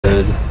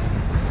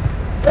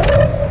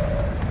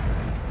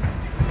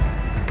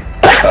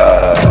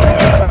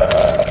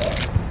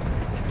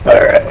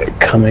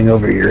coming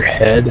over your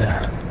head.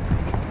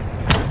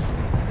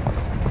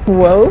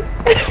 Whoa.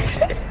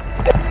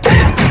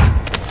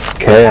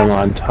 Okay, I'm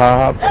on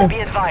top.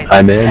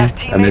 I'm in.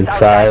 I'm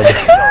inside.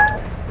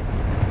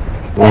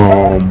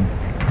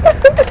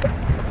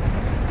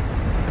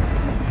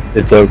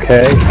 It's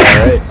okay.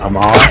 Alright, I'm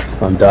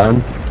off. I'm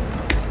done.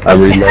 I'm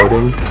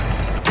reloading.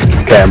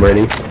 Okay, I'm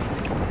ready.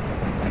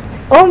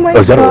 Oh my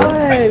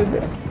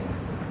god!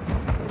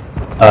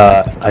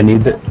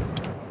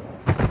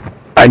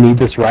 I need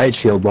this riot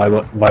shield. Why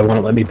won't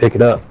it let me pick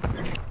it up?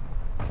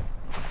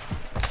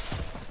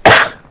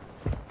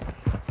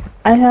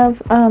 I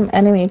have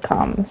enemy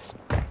comms.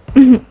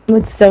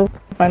 It's so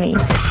funny.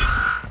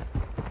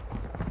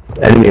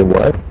 Enemy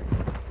what?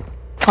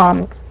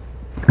 Comms.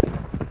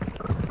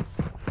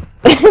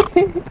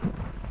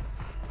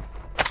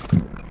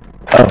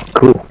 Oh,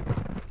 cool.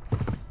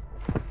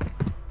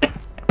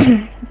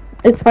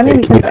 It's funny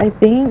because I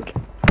think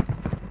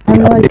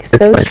I'm like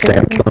so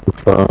sure.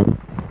 Phone.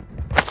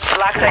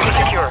 Black sector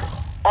secure.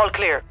 All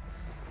clear.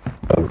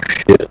 Oh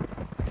shit.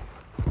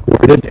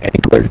 Where did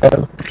Angler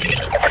go?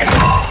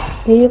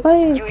 He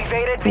like... You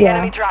evaded the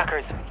enemy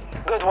trackers.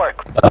 Good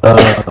work.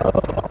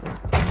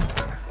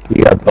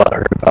 You got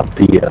butthurt about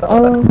the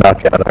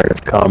knockout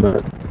artist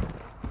comment.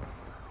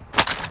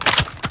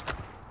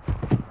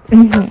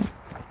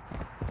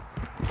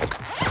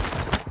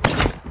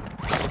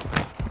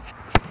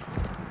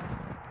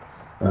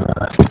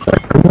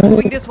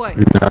 Moving this way.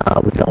 No,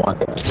 we don't want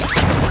that.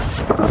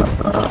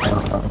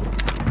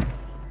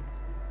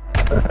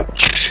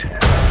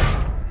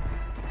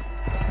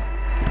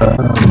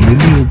 We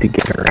need to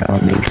get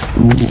around these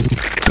fools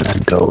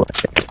and go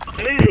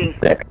like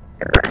there.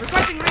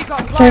 Requesting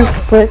recon. For a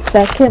split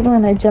second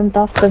when I jumped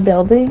off the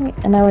building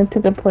and I went to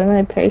deploy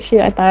my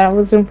parachute, I thought I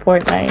was in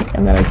Fortnite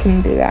and then I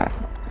couldn't do that.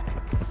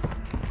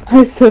 I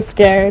was so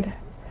scared.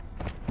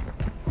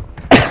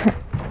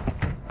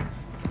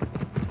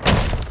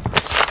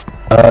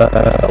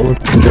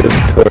 Let's move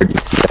toward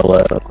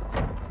yellow.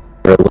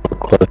 We're a little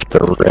close to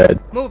red.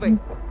 Moving.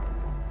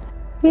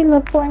 We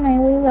love Fortnite,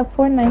 we love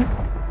Fortnite.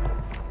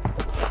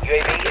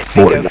 UAV is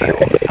bingo fuel.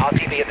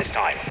 RTV at this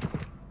time.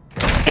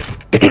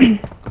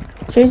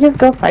 Should we just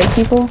go fight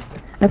people?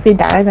 If we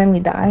die, then we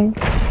die.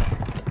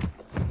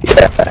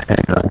 Yeah,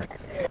 hang on.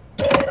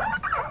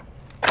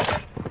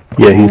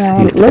 Yeah, he's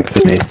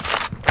texting me.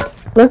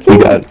 Look,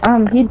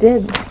 he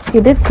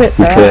did quit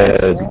for He us.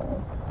 said,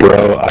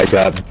 bro, I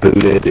got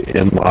booted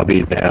in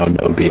lobby now,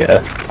 no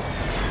BS.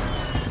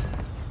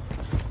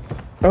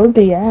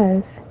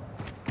 ODS.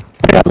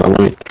 Yeah, let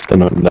me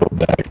send a note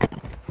back.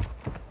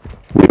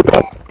 We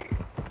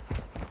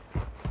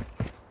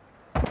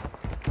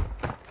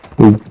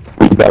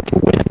about to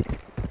win.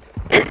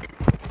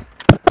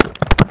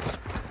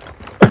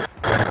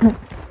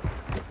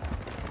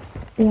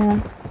 Yeah.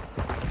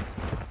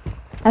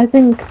 I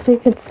think they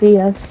could see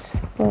us,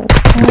 but...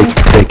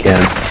 They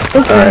can.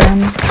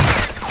 Alright.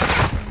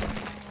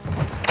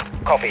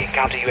 Copy.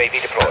 Counter UAV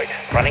deployed.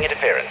 Running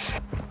interference.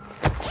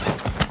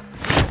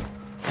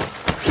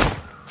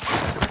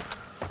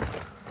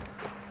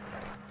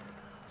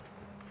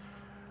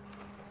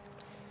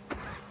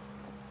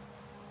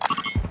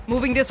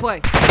 Moving this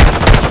way.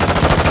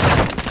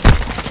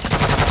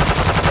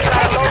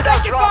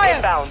 Loadout drop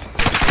inbound.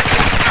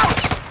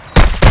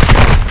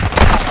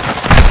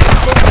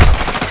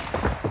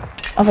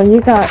 Oh,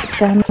 you got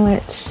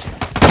sandwiched.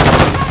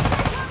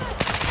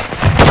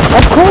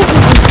 Of course you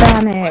got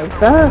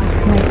sandwiched. Oh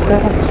my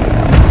gosh.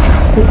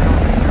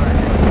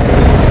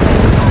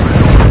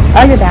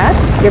 Oh, you're bad?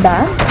 You're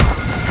bad?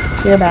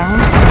 You're bad?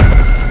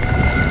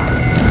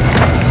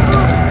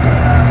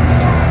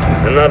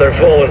 Another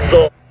fallen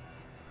soul.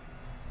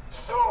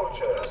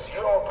 Soldiers,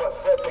 your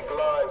pathetic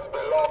lives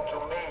belong to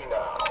me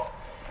now.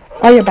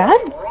 Oh, you're bad?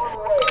 One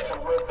way to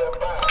win them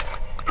back.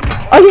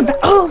 Oh, you're bad?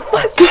 Oh,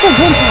 fuck! He's a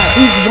one tap!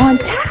 He's one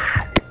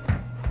tap!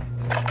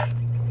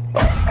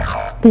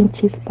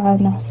 Pinchy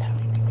Spanos.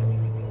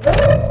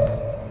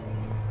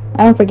 I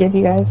don't forgive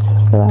you guys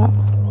for that.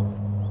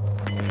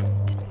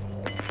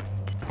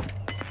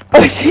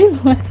 Oh, she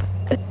went.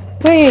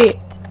 Wait.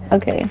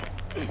 Okay.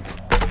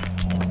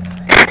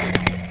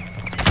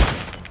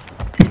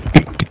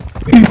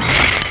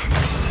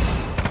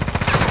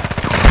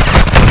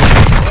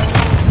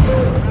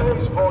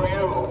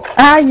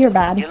 Ah, you're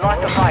bad. You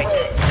lost the fight.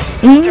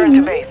 Return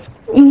to base.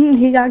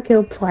 He got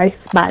killed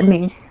twice by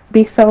me.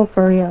 Be so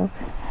for real.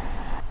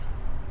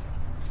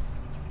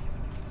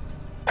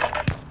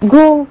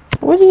 Go.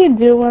 What are you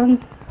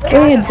doing? What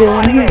are you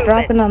doing? He's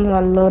dropping on the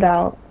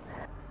loadout.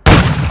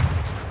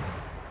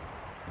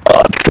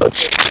 Oh,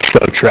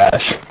 so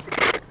trash.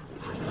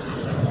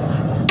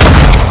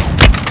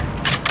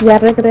 Ya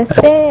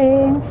regresé.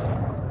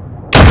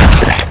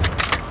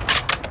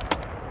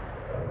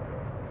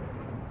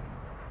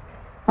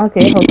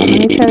 Okay, hold on. Let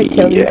me try to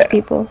kill these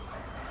people.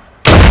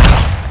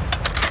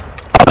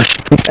 Oh,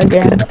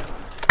 Again.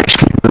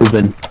 She's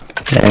moving.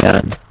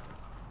 Man.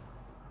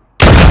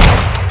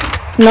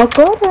 No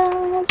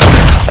corras.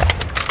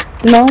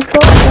 No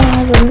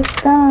corras. ¿Dónde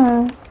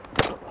estás?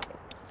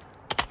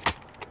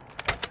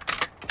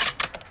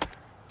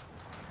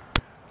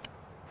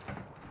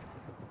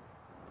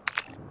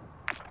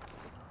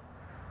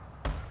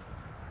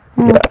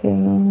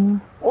 Okay.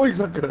 Uy,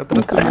 Soccer,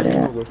 atrás tuyo Got hay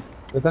uno, it. güey.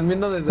 Te están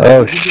viendo desde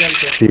Oh el edificio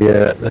alto.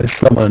 shit, there's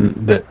someone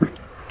that,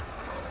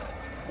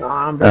 No,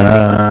 hombre.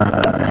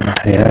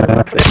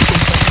 yeah,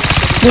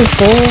 Just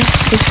go.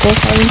 Just go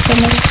find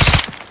somebody.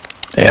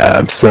 yeah,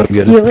 I'm so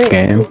good at Steal this it.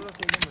 game. Solo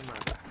si ella me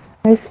mata.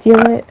 I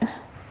steal it.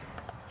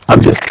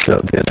 I'm just so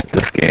good at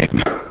this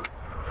game.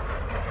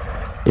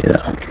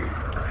 Yeah.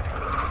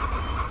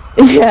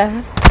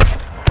 Yeah.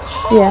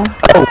 Yeah.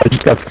 Oh, I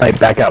just got sniped.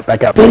 Back out,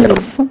 back out, back out.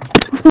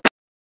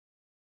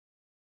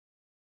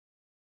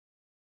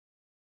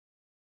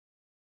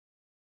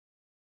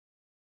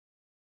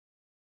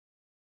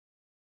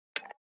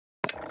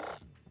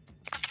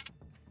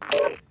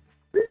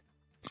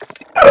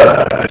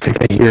 I think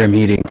I hear him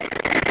eating.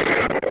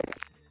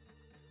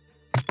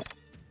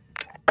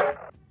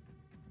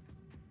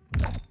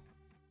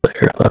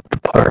 Player left the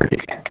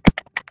party.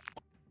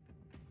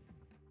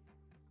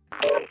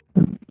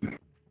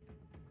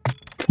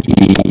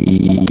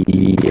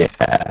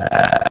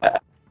 Yeah.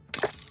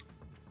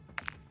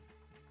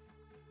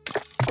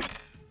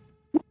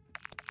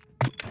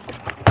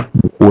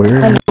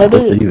 Where I'm was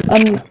literally. it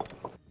even?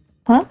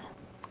 Huh?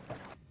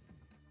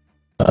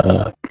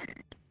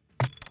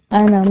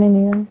 I know, me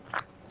neither.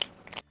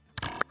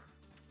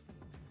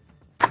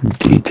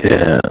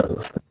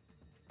 Details.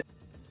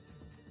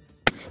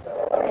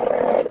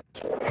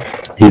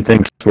 He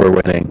thinks we're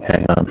winning.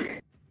 Hang on.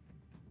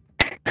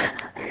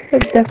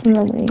 But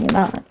definitely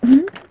not.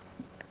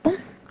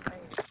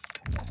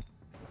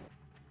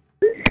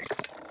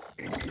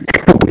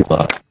 We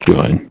lost.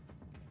 Join.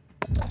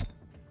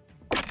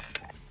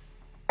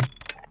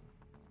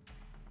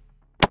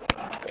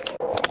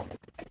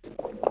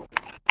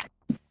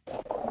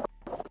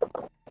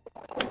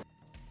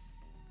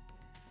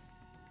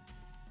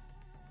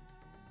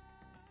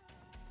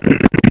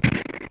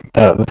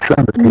 Oh, that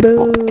sounded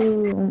peaceful.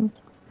 Boom.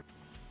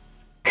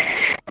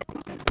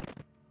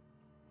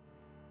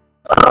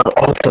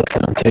 Also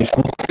sounds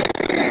tasteful.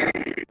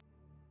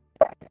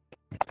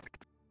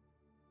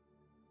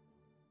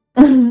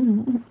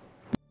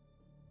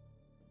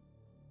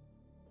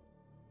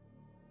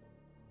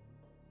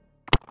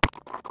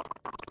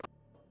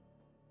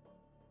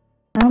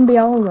 I'll be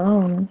all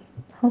alone.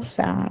 How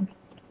sad.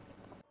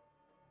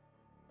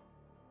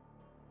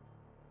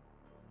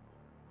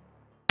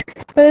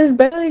 But it's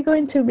barely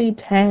going to be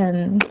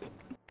 10.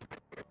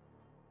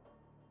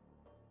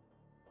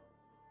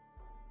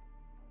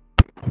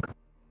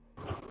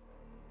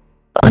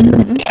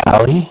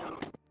 Cali?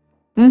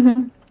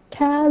 Mm-hmm.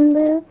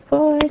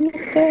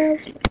 California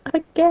girls,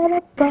 forget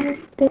about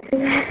this.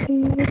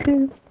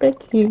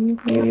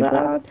 Bikini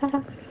all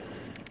time.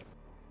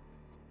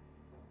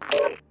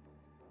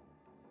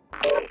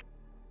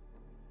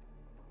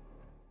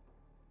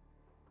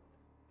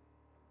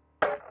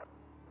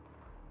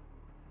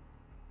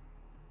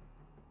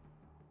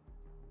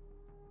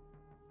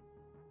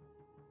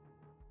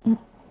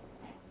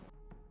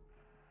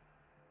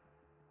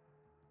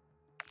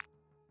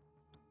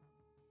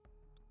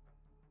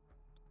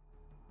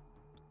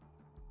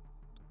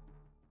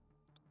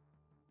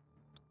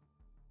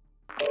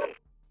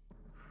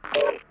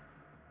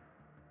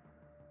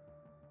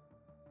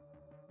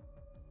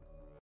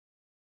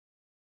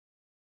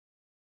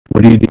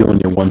 What do you do when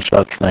your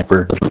one-shot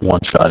sniper doesn't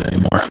one-shot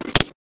anymore?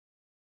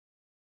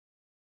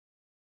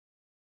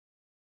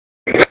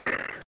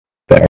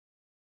 Fair.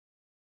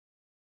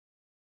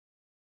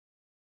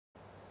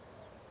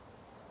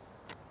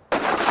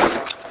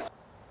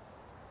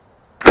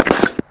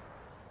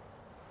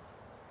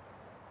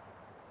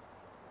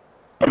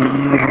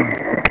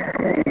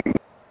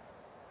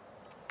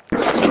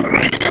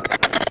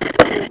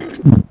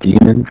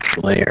 Demon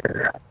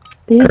Slayer.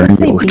 Did you Turn just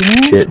say your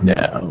demon? shit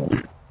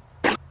down.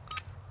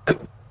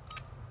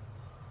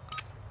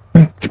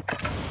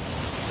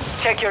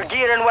 Check your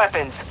gear and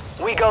weapons.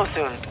 We go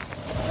soon.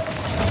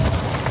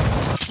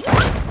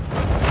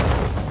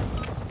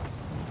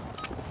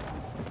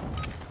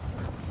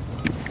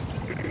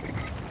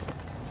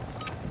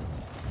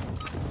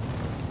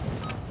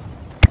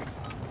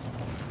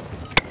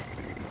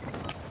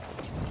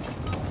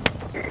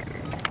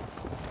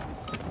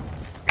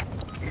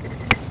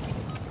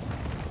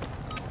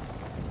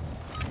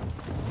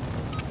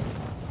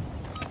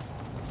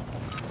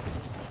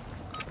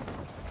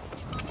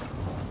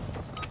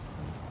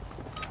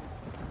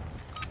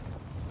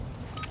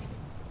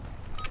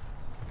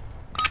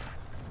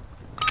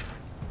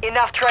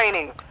 Enough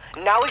training.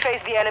 Now we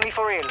face the enemy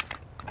for real.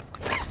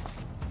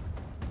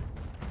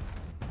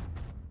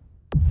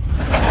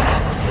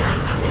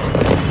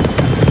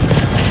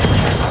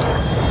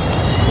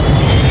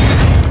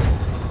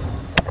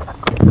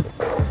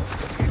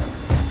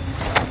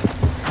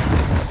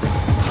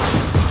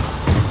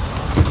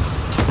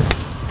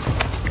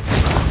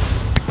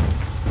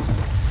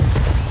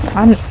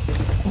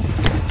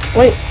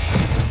 Wait.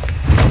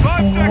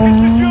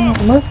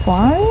 We're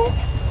flying?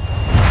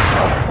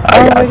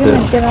 I got we're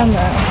gonna this. get on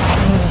that.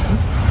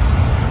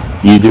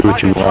 You do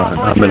what you want.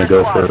 I'm gonna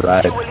go for a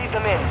ride. You will lead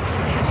them in.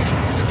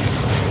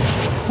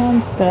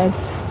 Sounds good.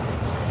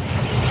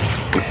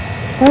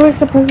 Well, we're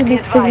supposed to be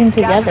sticking Gas is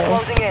together.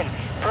 closing in.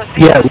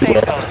 Proceed Yeah, to the we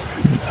safe will.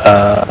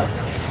 zone.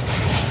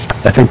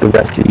 I think the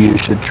rest of you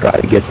should try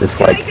to get this,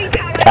 like,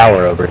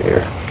 tower over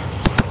here.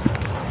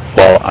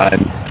 While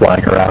I'm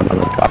flying around on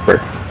the chopper.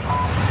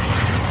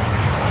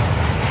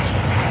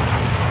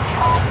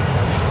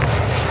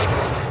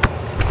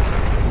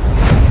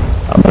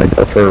 I'm gonna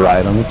go for a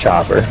ride on the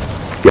chopper.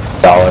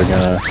 Y'all are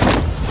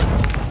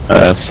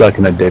gonna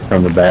sucking a dick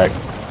from the back.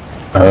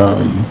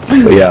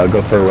 But yeah, I'll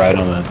go for a ride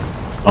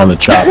on the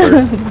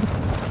chopper.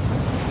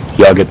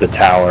 Y'all get the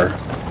tower,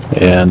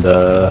 and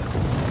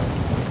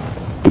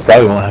we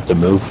probably won't have to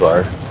move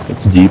far.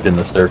 It's deep in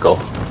the circle.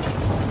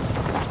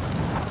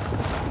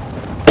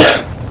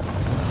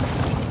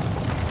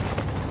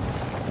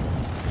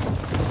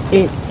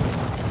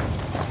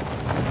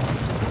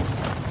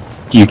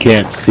 You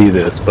can't see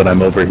this, but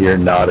I'm over here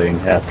nodding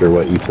after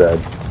what you said.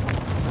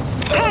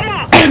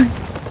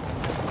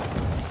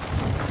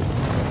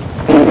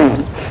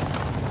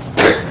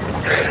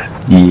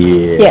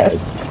 Yeah. Yes.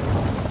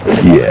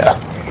 Yeah.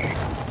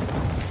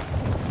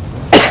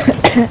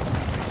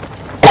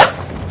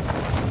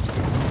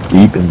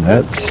 Deep in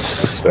that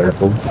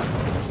circle.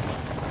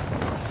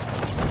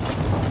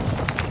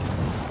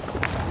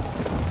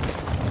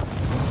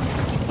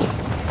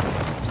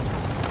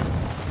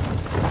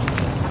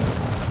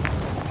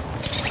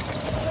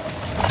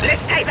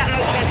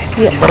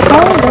 Yeah.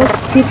 How are those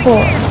people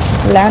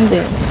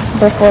landing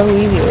before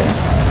we do?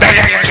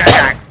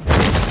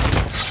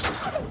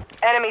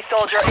 Enemy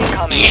soldier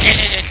incoming.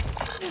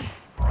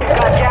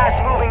 Got gas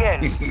moving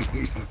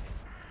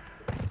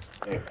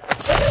in.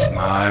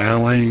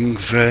 Smiling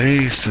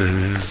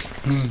faces.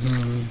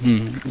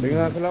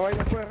 Venga, que la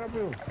vaina fue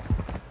rápido.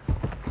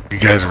 You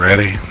guys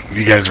ready?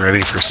 You guys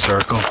ready for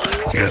circle?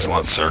 You guys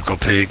want circle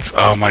peaks?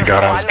 Oh my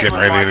god, I was getting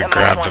ready to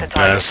grab the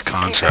best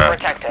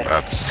contract.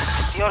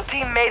 That's... Your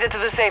team made it to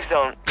the safe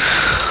zone.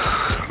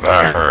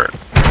 that hurt.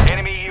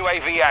 Enemy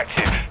UAV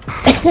active.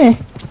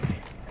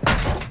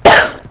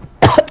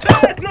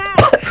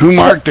 Who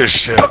marked this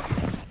shit?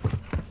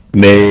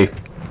 Me.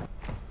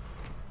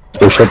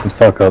 So shut the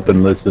fuck up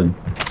and listen.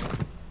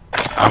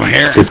 I'm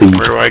here.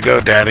 Where do I go,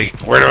 daddy?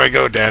 Where do I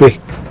go, daddy?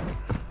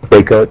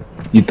 Wake up.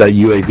 That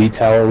UAV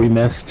tower we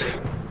missed.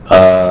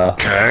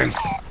 Okay.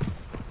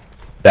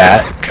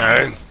 That.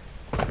 Okay.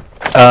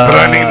 But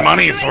I need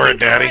money for it,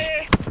 daddy.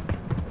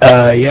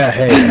 Yeah,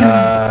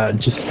 hey,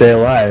 just stay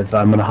alive.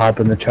 I'm gonna hop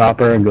in the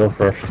chopper and go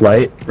for a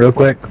flight real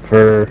quick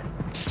for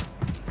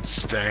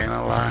Staying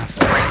alive.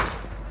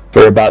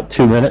 about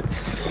 2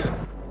 minutes.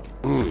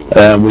 Ooh,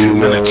 And we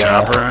 2-minute will,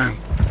 chopper ride?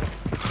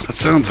 That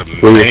sounds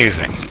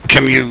amazing.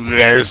 Can you,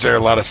 is there a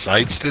lot of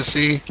sights to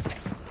see?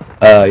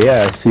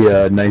 Yeah, I see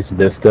a nice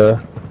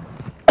vista.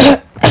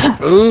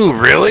 Ooh,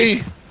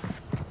 really?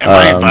 Am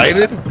I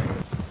invited?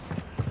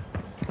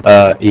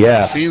 Yeah,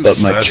 Seems but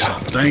my special.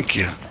 Thank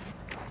you.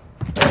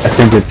 I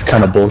think it's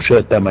kind of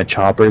bullshit that my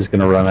chopper is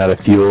gonna run out of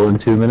fuel in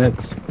 2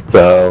 minutes.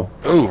 So,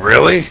 Ooh,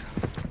 really?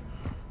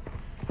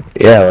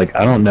 yeah, like,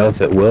 I don't know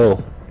if it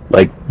will,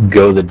 like,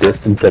 go the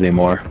distance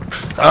anymore.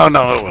 Oh,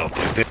 no, it will.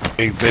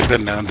 They've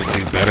been known to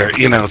do better.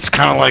 You know, it's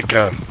kind of like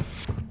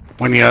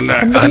when you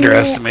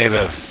underestimate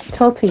a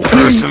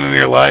person in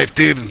your life,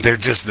 dude. They're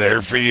just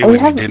there for you We when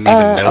you have didn't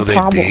even know a they'd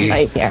problem be.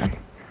 right here.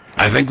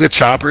 I think the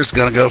chopper's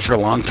gonna go for a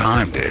long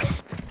time, dude.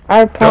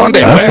 Our problem Donde,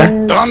 is,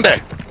 where?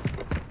 Donde?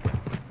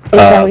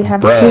 that we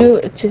have bro.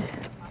 two.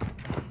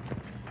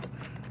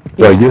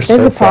 Bro, Yeah, you're there's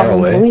so a far problem.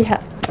 away. We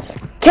have.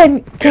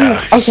 Can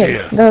Yeah, okay?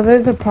 yes. No,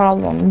 there's a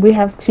problem. We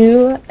have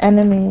two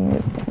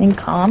enemies in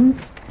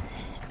comms,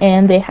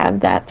 and they have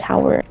that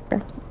tower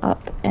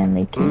up, and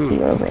they can see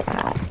where we're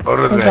at.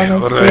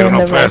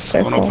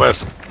 Uno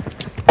pues.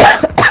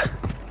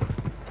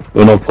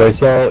 Uno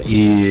peso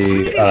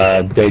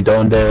y de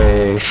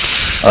donde.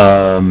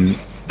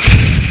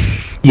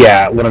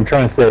 Yeah, what I'm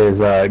trying to say is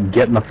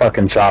get in the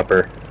fucking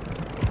chopper.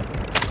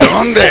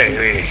 Donde?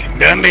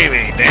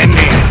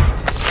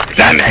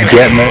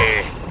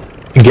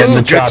 Get in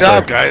the Good chopper.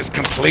 job, guys.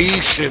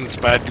 Completions,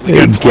 but we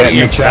got 20 Get in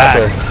the exact.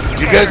 chopper. Did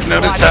you guys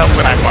notice how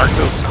when I marked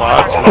those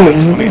spots, we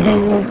got 20?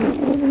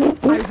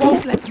 I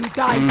won't let you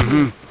die.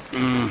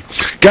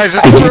 Guys,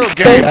 this is a real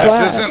game. This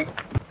glad. isn't.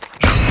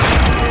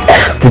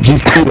 Did you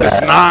see It's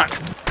that? not.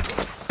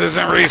 This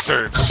isn't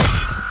research.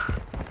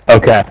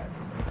 Okay.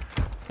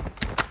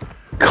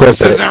 Clip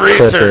This isn't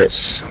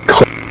research.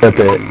 Clip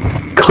it.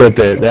 Clip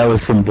it. That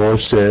was some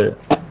bullshit.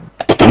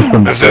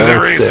 This isn't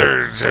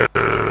research.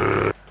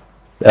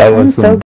 That was I'm some so